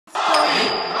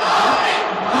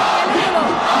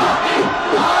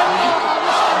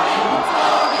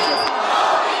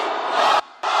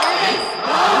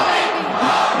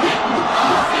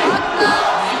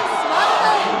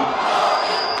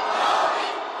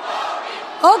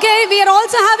Okay, we are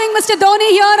also having Mr.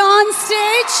 Dhoni here on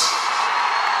stage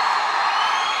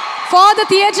for the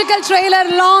theatrical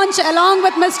trailer launch along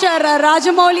with Mr.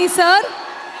 Rajamouli sir.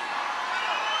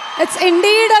 It's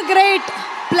indeed a great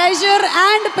pleasure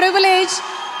and privilege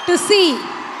to see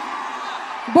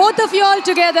both of you all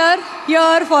together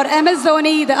here for Ms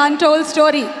Dhoni, the untold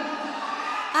story.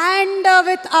 And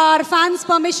with our fans'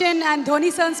 permission and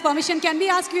Dhoni sir's permission, can we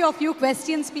ask you a few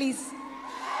questions, please?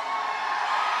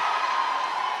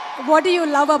 What do you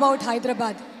love about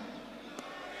Hyderabad?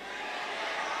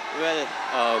 Well,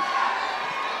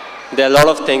 there are a lot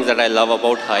of things that I love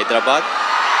about Hyderabad.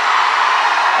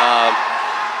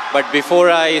 But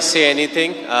before I say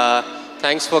anything,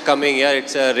 thanks for coming here.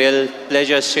 It's a real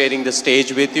pleasure sharing the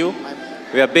stage with you.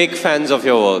 We are big fans of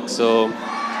your work, so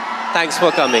thanks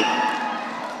for coming.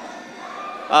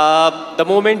 The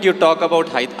moment you talk about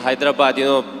Hyderabad, you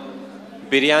know,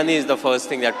 biryani is the first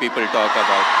thing that people talk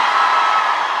about.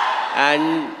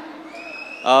 And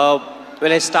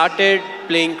when I started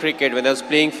playing cricket, when I was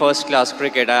playing first class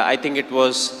cricket, I think it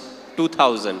was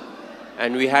 2000.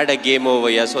 And we had a game over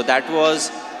here. So that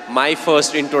was my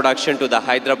first introduction to the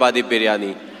Hyderabadi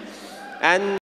biryani. And